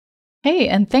Hey,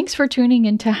 and thanks for tuning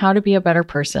into How to Be a Better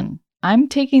Person. I'm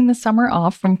taking the summer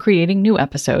off from creating new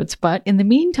episodes, but in the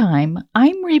meantime,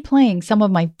 I'm replaying some of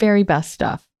my very best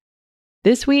stuff.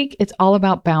 This week, it's all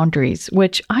about boundaries,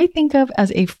 which I think of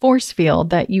as a force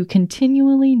field that you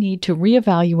continually need to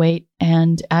reevaluate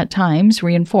and, at times,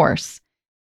 reinforce.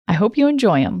 I hope you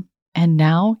enjoy them. And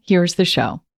now, here's the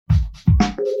show.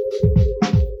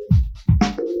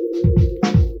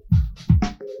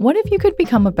 What if you could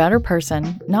become a better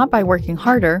person, not by working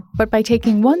harder, but by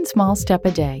taking one small step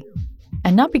a day?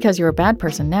 And not because you're a bad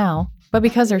person now, but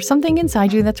because there's something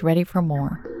inside you that's ready for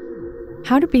more.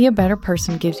 How to Be a Better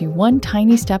Person gives you one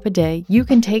tiny step a day you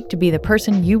can take to be the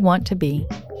person you want to be.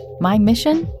 My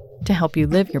mission? To help you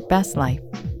live your best life.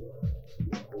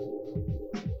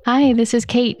 Hi, this is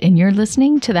Kate, and you're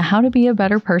listening to the How to Be a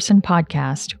Better Person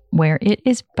podcast, where it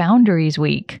is Boundaries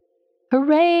Week.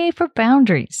 Hooray for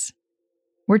boundaries!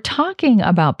 We're talking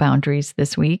about boundaries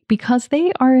this week because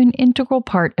they are an integral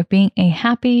part of being a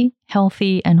happy,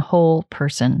 healthy, and whole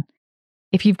person.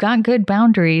 If you've got good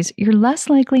boundaries, you're less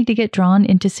likely to get drawn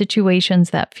into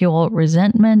situations that fuel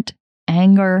resentment,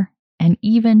 anger, and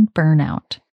even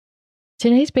burnout.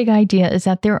 Today's big idea is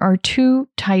that there are two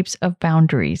types of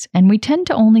boundaries, and we tend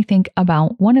to only think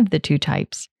about one of the two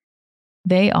types.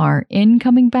 They are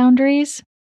incoming boundaries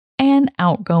and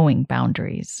outgoing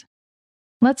boundaries.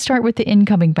 Let's start with the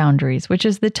incoming boundaries, which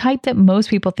is the type that most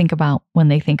people think about when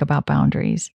they think about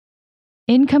boundaries.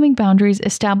 Incoming boundaries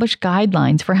establish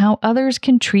guidelines for how others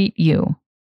can treat you.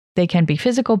 They can be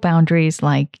physical boundaries,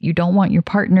 like you don't want your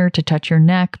partner to touch your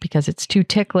neck because it's too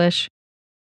ticklish,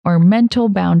 or mental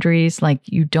boundaries, like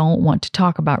you don't want to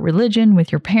talk about religion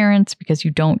with your parents because you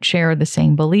don't share the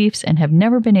same beliefs and have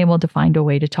never been able to find a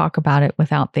way to talk about it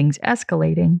without things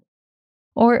escalating.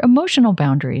 Or emotional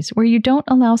boundaries, where you don't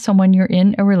allow someone you're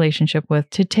in a relationship with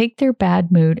to take their bad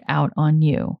mood out on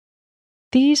you.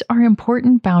 These are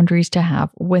important boundaries to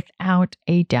have without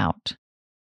a doubt.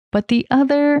 But the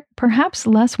other, perhaps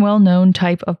less well-known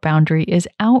type of boundary is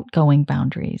outgoing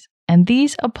boundaries, and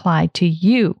these apply to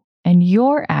you and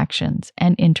your actions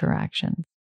and interactions.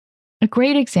 A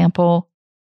great example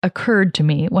occurred to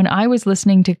me when I was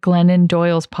listening to Glennon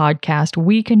Doyle's podcast,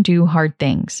 We Can Do Hard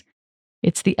Things.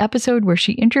 It's the episode where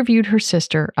she interviewed her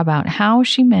sister about how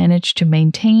she managed to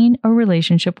maintain a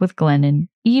relationship with Glennon,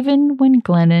 even when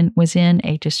Glennon was in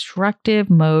a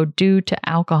destructive mode due to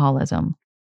alcoholism.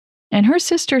 And her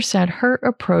sister said her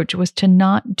approach was to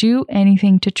not do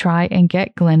anything to try and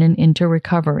get Glennon into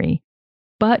recovery,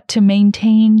 but to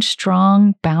maintain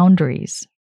strong boundaries.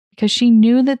 Because she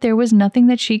knew that there was nothing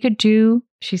that she could do,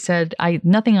 she said,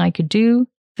 nothing I could do,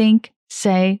 think,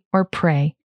 say, or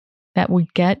pray that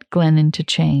would get Glennon to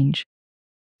change.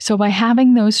 So by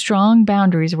having those strong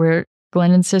boundaries where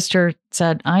Glennon's sister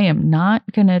said, I am not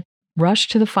going to rush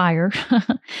to the fire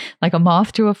like a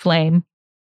moth to a flame,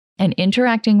 and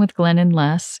interacting with Glennon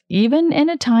less, even in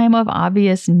a time of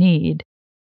obvious need,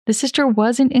 the sister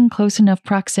wasn't in close enough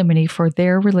proximity for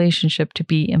their relationship to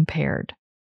be impaired.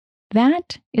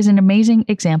 That is an amazing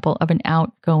example of an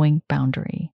outgoing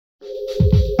boundary.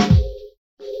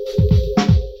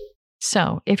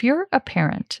 So, if you're a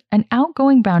parent, an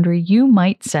outgoing boundary you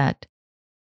might set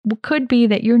could be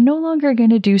that you're no longer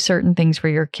going to do certain things for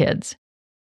your kids.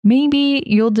 Maybe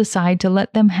you'll decide to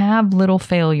let them have little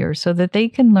failures so that they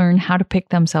can learn how to pick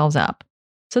themselves up.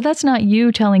 So that's not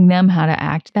you telling them how to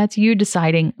act, that's you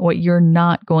deciding what you're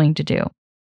not going to do.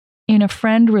 In a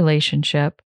friend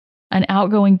relationship, an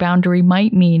outgoing boundary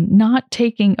might mean not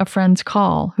taking a friend's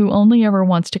call who only ever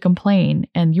wants to complain,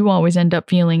 and you always end up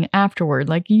feeling afterward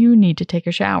like you need to take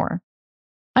a shower.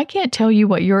 I can't tell you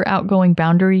what your outgoing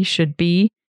boundary should be.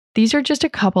 These are just a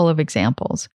couple of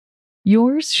examples.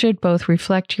 Yours should both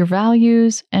reflect your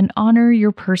values and honor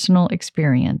your personal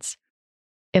experience.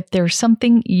 If there's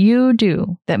something you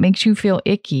do that makes you feel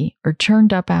icky or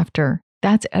churned up after,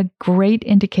 that's a great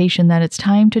indication that it's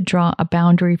time to draw a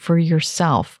boundary for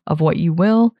yourself of what you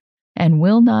will and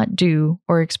will not do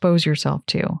or expose yourself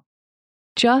to.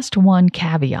 Just one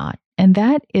caveat, and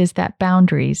that is that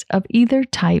boundaries of either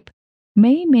type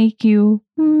may make you,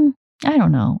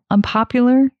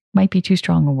 unpopular might be too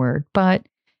strong a word, but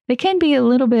they can be a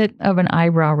little bit of an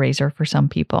eyebrow raiser for some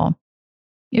people.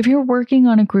 If you're working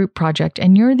on a group project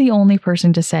and you're the only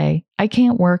person to say, I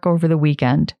can't work over the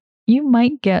weekend, you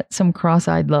might get some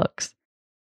cross-eyed looks.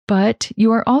 But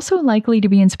you are also likely to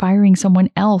be inspiring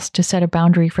someone else to set a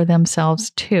boundary for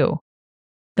themselves too.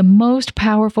 The most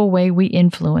powerful way we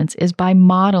influence is by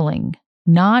modeling,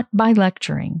 not by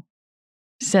lecturing,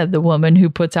 said the woman who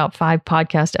puts out 5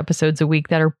 podcast episodes a week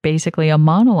that are basically a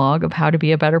monologue of how to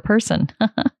be a better person.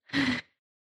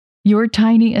 Your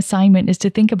tiny assignment is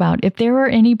to think about if there are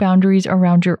any boundaries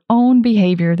around your own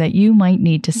behavior that you might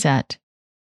need to set.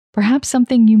 Perhaps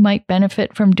something you might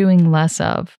benefit from doing less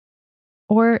of.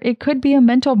 Or it could be a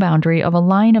mental boundary of a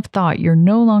line of thought you're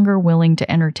no longer willing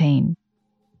to entertain.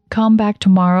 Come back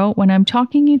tomorrow when I'm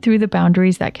talking you through the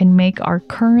boundaries that can make our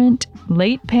current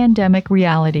late pandemic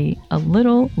reality a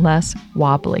little less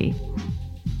wobbly.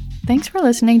 Thanks for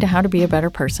listening to How to Be a Better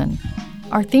Person.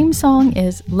 Our theme song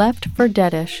is Left for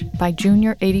Deadish by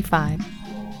Junior85.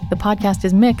 The podcast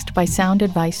is mixed by Sound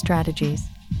Advice Strategies.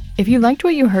 If you liked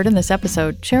what you heard in this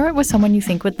episode, share it with someone you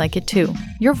think would like it too.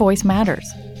 Your voice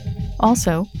matters.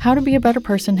 Also, How to Be a Better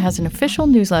Person has an official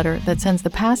newsletter that sends the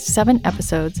past 7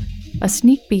 episodes, a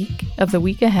sneak peek of the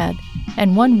week ahead,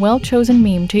 and one well-chosen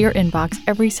meme to your inbox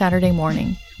every Saturday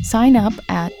morning. Sign up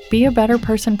at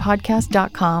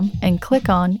beabetterpersonpodcast.com and click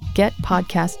on Get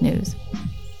Podcast News.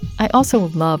 I also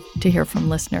love to hear from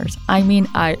listeners. I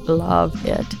love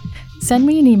it. Send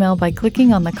me an email by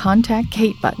clicking on the Contact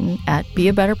Kate button at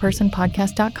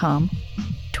beabetterpersonpodcast.com,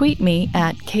 tweet me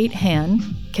at Kate Han,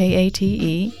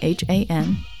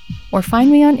 Katehan, or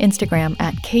find me on Instagram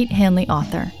at Kate Hanley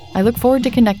Author. I look forward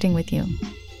to connecting with you.